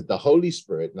Bible says the Holy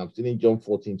Spirit, and I'm still in John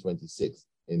 14:26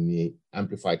 in the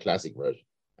Amplified Classic version,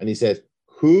 and he says,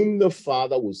 whom the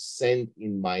Father will send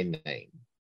in my name,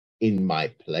 in my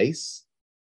place,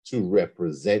 to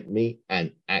represent me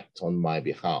and act on my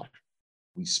behalf.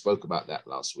 We spoke about that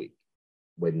last week.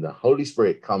 When the Holy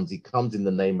Spirit comes, he comes in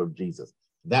the name of Jesus.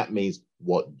 That means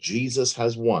what Jesus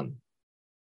has won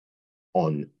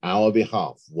on our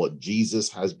behalf, what Jesus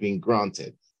has been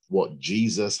granted, what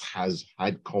Jesus has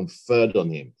had conferred on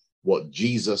him, what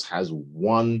Jesus has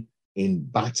won in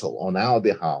battle on our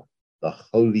behalf, the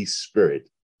Holy Spirit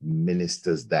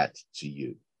ministers that to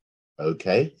you.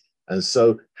 Okay? And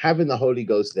so having the Holy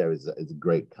Ghost there is a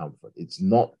great comfort. It's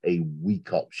not a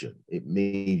weak option. It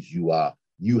means you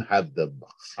have the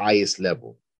highest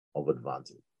level of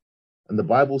advantage. And the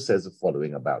Bible says the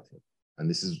following about him, and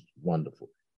this is wonderful.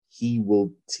 He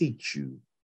will teach you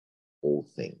all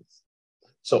things.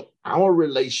 So our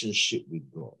relationship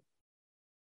with God,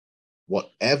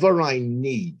 whatever I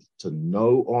need to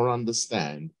know or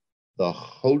understand, the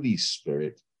Holy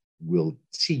Spirit will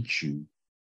teach you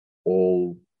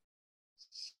all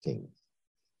things.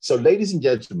 So, ladies and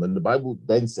gentlemen, the Bible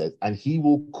then says, and he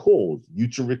will cause you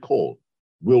to recall,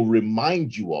 will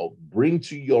remind you of, bring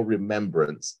to your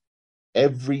remembrance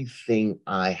everything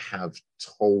I have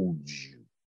told you.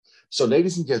 So,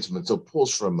 ladies and gentlemen, so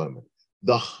pause for a moment.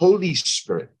 The Holy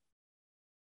Spirit,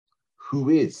 who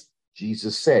is,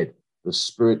 Jesus said, the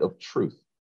Spirit of truth.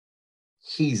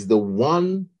 He's the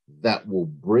one that will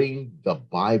bring the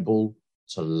Bible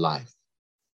to life,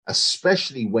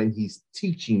 especially when he's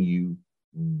teaching you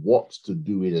what to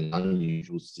do in an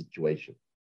unusual situation.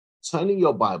 Turning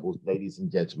your Bibles, ladies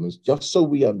and gentlemen, just so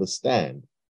we understand,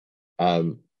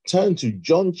 turn to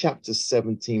John chapter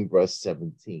 17, verse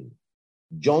 17.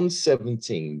 John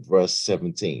 17, verse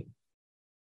 17.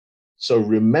 So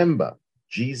remember,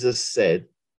 Jesus said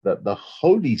that the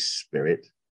Holy Spirit,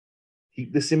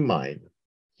 keep this in mind,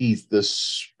 he's the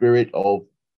Spirit of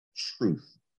truth.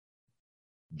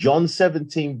 John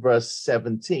 17, verse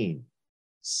 17,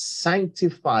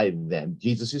 sanctify them.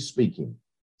 Jesus is speaking.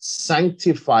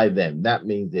 Sanctify them. That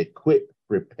means equip,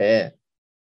 prepare,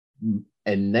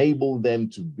 enable them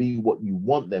to be what you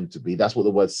want them to be. That's what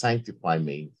the word sanctify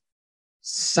means.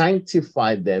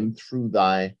 Sanctify them through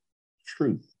thy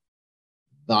truth.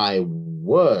 Thy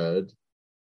word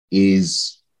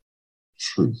is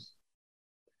truth.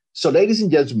 So, ladies and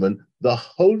gentlemen, the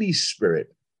Holy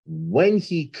Spirit, when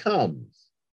he comes,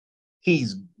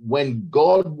 when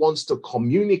God wants to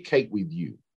communicate with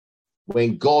you,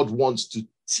 when God wants to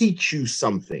teach you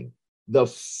something, the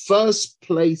first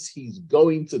place he's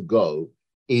going to go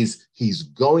is he's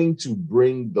going to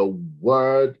bring the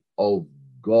word of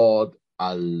God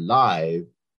alive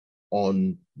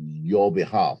on your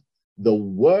behalf. The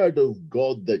word of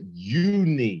God that you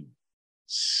need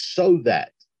so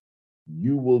that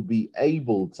you will be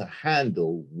able to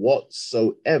handle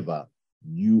whatsoever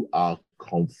you are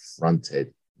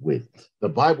confronted with. The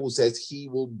Bible says he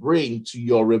will bring to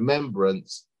your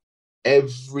remembrance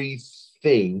everything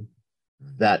everything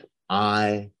that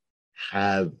I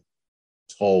have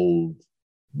told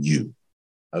you.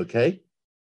 Okay?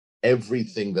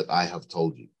 Everything that I have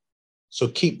told you. So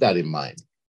keep that in mind.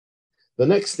 The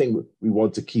next thing we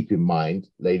want to keep in mind,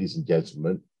 ladies and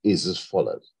gentlemen, is as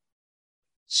follows.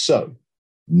 So,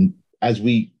 as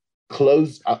we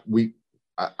close up, we're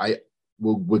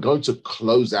going to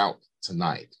close out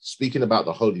tonight, speaking about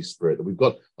the Holy Spirit. We've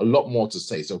got a lot more to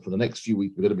say. So for the next few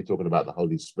weeks, we're going to be talking about the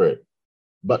Holy Spirit.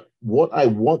 But what I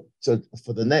want to,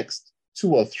 for the next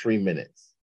 2 or 3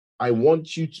 minutes, I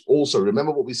want you to also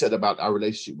remember what we said about our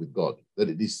relationship with God, that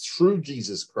it is through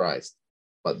Jesus Christ,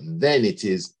 but then it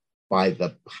is by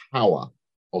the power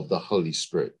of the Holy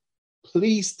Spirit.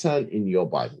 Please turn in your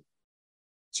Bible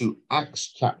to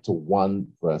Acts chapter 1,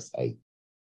 verse 8.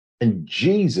 And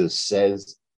Jesus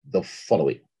says the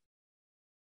following: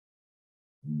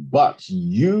 "But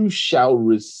you shall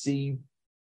receive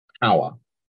power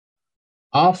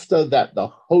after that the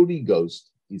Holy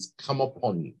Ghost is come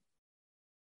upon you,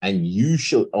 and ye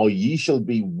shall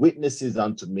be witnesses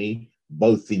unto me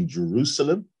both in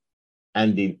Jerusalem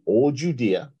and in all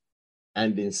Judea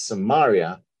and in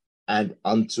Samaria and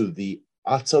unto the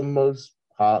uttermost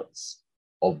parts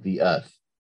of the earth."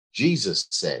 Jesus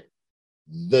said,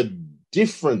 the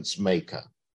difference maker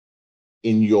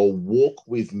in your walk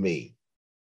with me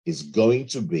is going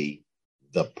to be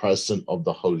the person of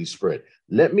the Holy Spirit.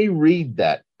 Let me read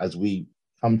that as we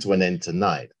come to an end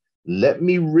tonight. Let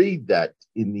me read that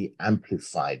in the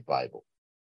Amplified Bible,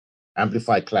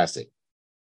 Amplified Classic.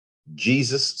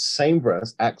 Jesus, same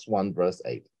verse, Acts 1, verse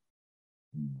 8.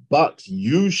 "But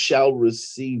you shall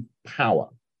receive power,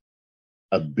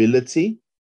 ability,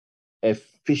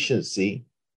 efficiency,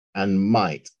 and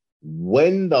might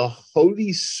when the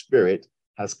Holy Spirit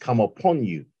has come upon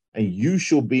you, and you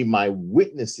shall be my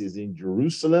witnesses in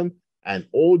Jerusalem and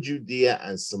all Judea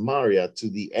and Samaria to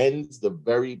the ends, the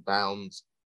very bounds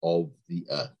of the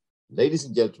earth." Ladies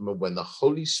and gentlemen, when the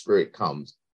Holy Spirit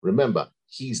comes, remember,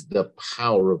 he's the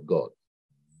power of God.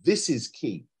 This is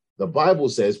key. The Bible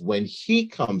says when he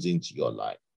comes into your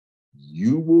life,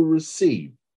 you will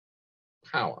receive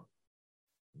power.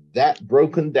 That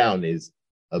broken down is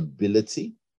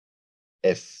ability,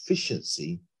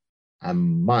 efficiency,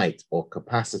 and might or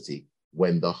capacity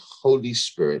when the Holy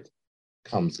Spirit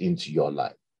comes into your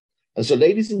life. And so,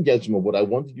 ladies and gentlemen, what I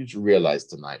wanted you to realize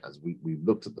tonight, as we've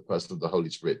looked at the person of the Holy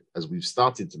Spirit, as we've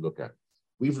started to look at,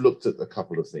 we've looked at a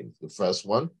couple of things. The first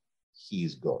one, he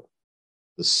is God.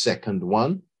 The second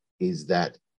one is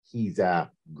that he's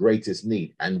our greatest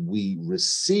need, and we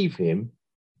receive him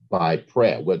by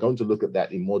prayer. We're going to look at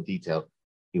that in more detail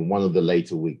in one of the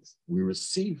later weeks. We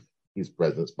receive his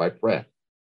presence by prayer.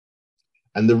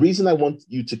 And the reason I want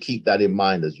you to keep that in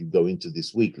mind as you go into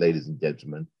this week, ladies and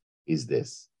gentlemen, is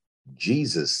this.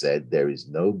 Jesus said there is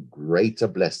no greater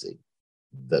blessing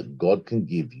that God can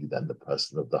give you than the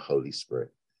person of the Holy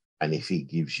Spirit. And if he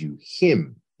gives you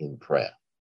him in prayer,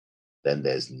 then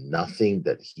there's nothing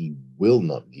that he will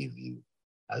not give you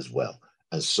as well.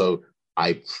 And so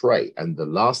I pray. And the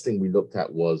last thing we looked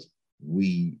at was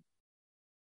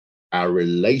our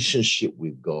relationship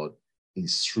with God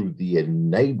is through the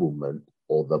enablement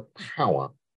or the power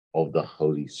of the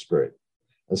Holy Spirit.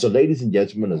 And so, ladies and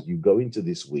gentlemen, as you go into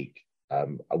this week,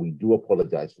 we do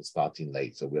apologize for starting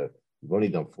late. So we've only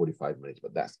done 45 minutes,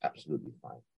 but that's absolutely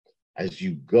fine. As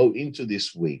you go into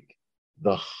this week,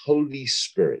 the Holy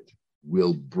Spirit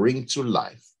will bring to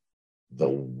life the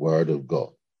Word of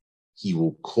God. He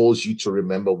will cause you to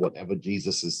remember whatever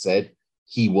Jesus has said.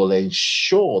 He will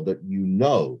ensure that you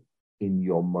know in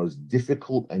your most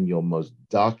difficult and your most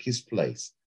darkest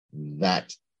place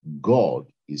that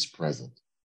God is present.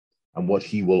 And what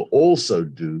he will also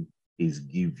do is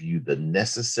give you the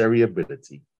necessary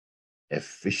ability,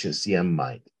 efficiency, and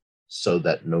might so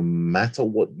that no matter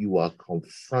what you are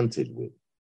confronted with,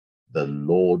 the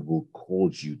Lord will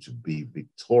cause you to be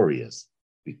victorious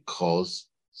because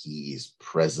he is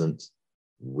present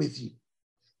with you.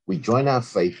 We join our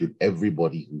faith with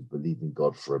everybody who's believing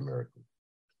God for a miracle.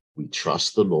 We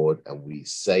trust the Lord and we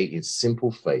say in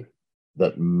simple faith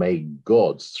that may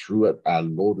God, through our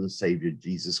Lord and Savior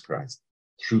Jesus Christ,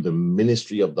 through the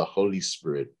ministry of the Holy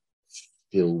Spirit,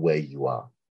 fill where you are.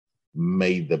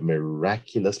 May the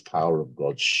miraculous power of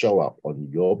God show up on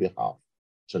your behalf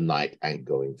tonight and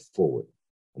going forward.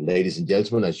 And ladies and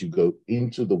gentlemen, as you go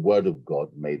into the Word of God,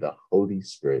 may the Holy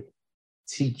Spirit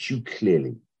teach you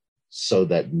clearly so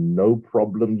that no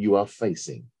problem you are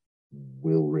facing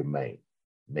will remain.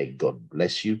 May God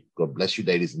bless you. God bless you,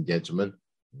 ladies and gentlemen.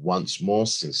 Once more,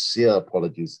 sincere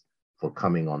apologies for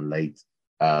coming on late.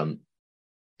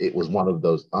 It was one of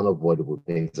those unavoidable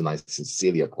things, and I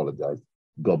sincerely apologize.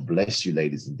 God bless you,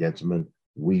 ladies and gentlemen.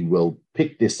 We will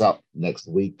pick this up next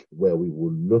week, where we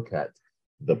will look at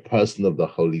the person of the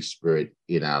Holy Spirit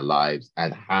in our lives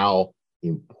and how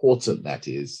important that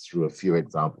is through a few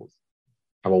examples.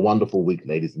 Have a wonderful week,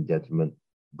 ladies and gentlemen.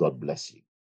 God bless you.